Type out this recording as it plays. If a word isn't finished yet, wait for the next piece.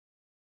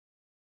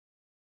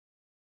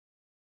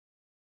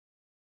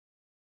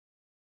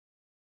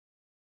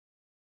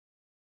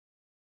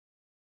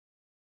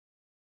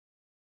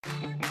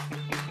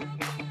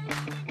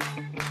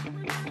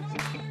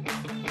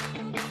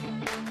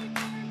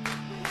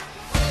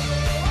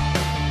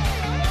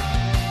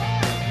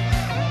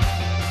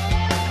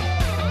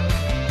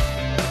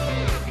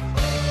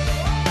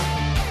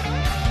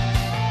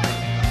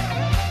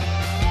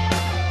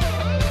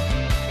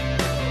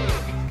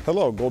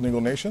Hello, Golden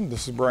Eagle Nation.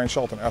 This is Brian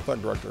Shelton,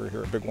 Athletic Director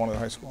here at Big Walnut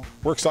High School.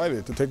 We're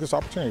excited to take this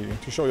opportunity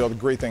to show you all the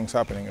great things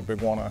happening at Big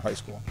Walnut High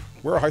School.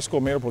 We're a high school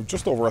made up of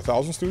just over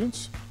 1,000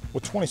 students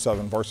with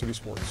 27 varsity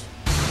sports.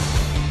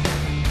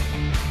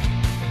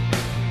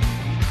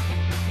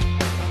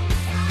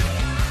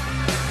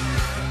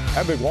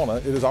 At Big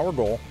Walnut, it is our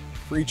goal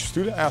for each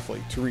student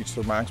athlete to reach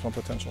their maximum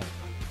potential.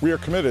 We are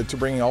committed to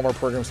bringing all of our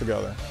programs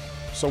together.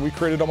 So we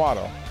created a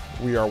motto,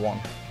 we are one.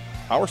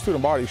 Our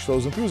student body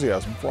shows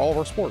enthusiasm for all of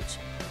our sports.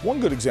 One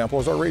good example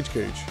is our Rage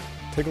Cage.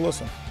 Take a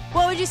listen.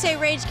 What would you say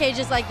Rage Cage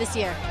is like this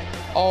year?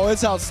 Oh,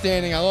 it's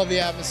outstanding. I love the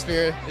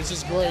atmosphere. It's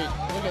just great.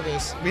 Look at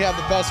this. We have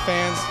the best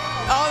fans.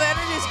 Oh, the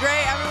energy is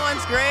great.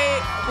 Everyone's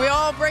great. We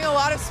all bring a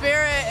lot of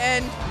spirit,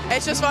 and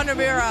it's just fun to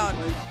be around.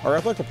 Our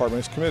athletic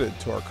department is committed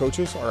to our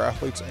coaches, our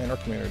athletes, and our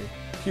community.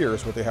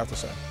 Here's what they have to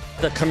say.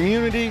 The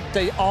community,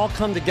 they all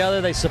come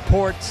together, they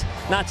support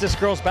not just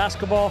girls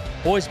basketball,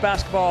 boys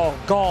basketball,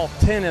 golf,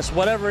 tennis,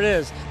 whatever it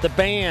is, the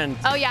band.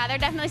 Oh yeah, they're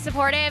definitely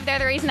supportive. They're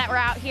the reason that we're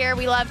out here.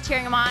 We love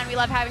cheering them on. We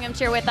love having them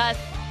cheer with us.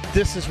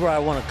 This is where I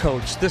want to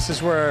coach. This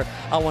is where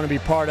I want to be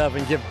part of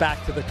and give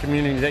back to the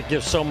community that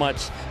gives so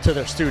much to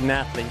their student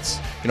athletes.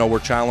 You know, we're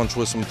challenged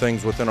with some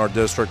things within our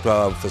district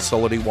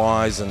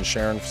facility-wise and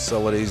sharing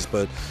facilities,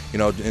 but, you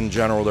know, in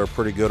general, they're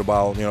pretty good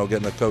about, you know,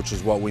 getting the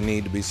coaches what we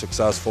need to be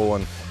successful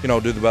and, you know,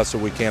 do the best that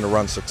we can to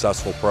run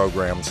successful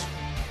programs.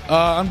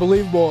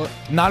 Unbelievable.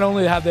 Not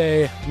only have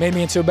they made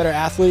me into a better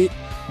athlete,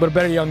 but a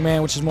better young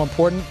man, which is more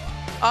important.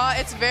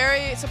 It's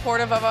very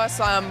supportive of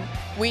us.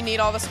 We need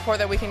all the support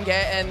that we can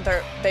get,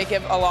 and they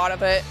give a lot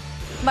of it.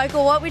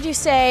 Michael, what would you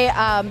say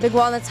Big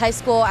Walnut's high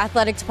school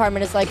athletic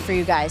department is like for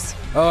you guys?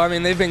 Oh, I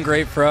mean, they've been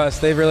great for us.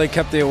 They've really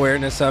kept the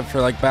awareness up for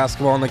like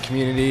basketball in the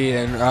community,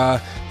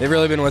 and they've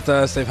really been with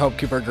us. They've helped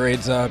keep our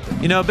grades up.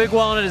 You know, Big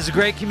Walnut is a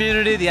great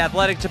community. The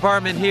athletic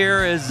department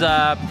here is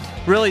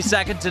really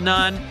second to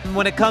none.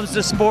 When it comes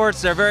to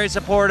sports, they're very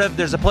supportive.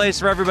 There's a place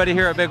for everybody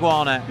here at Big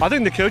Walnut. I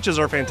think the coaches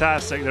are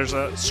fantastic. There's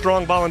a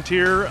strong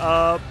volunteer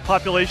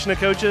population of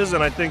coaches,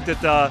 and I think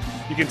that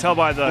you can tell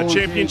by the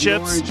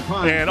championships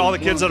and all the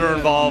kids that are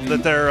involved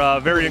that they're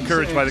very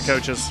encouraged by the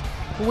coaches.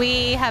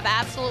 We have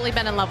absolutely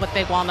been in love with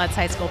Big Walnut's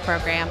high school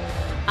program.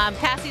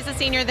 Cassie's a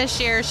senior this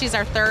year. She's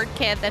our third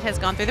kid that has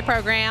gone through the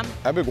program.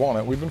 At Big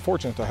Walnut, we've been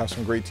fortunate to have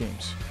some great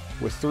teams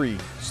with 3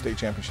 state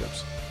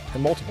championships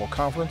and multiple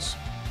conference,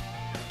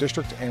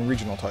 district, and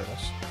regional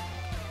titles.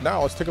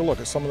 Now let's take a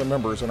look at some of the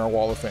members in our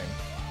Wall of Fame.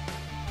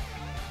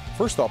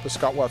 First up is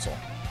Scott Wetzel.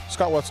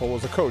 Scott Wetzel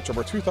was the coach of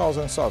our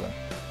 2007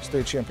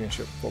 state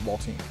championship football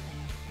team.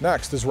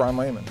 Next is Ron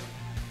Lehman.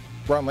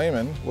 Ron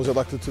Lehman was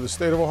elected to the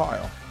State of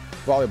Ohio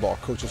Volleyball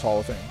Coaches Hall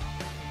of Fame.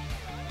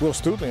 Will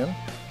Studlian,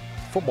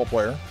 football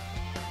player,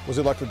 was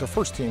elected to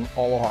first team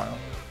All-Ohio.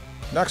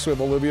 Next we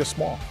have Olivia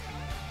Small.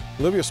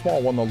 Olivia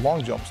Small won the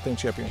long jump state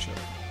championship.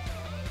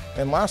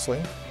 And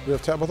lastly, we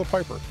have Tabitha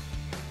Piper,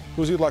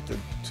 who was elected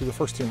to the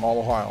first team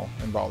All-Ohio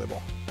in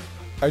volleyball.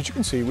 As you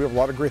can see, we have a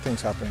lot of great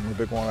things happening with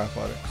Big Walnut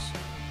Athletics.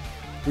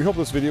 We hope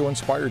this video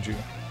inspired you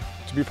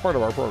to be part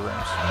of our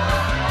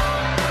programs.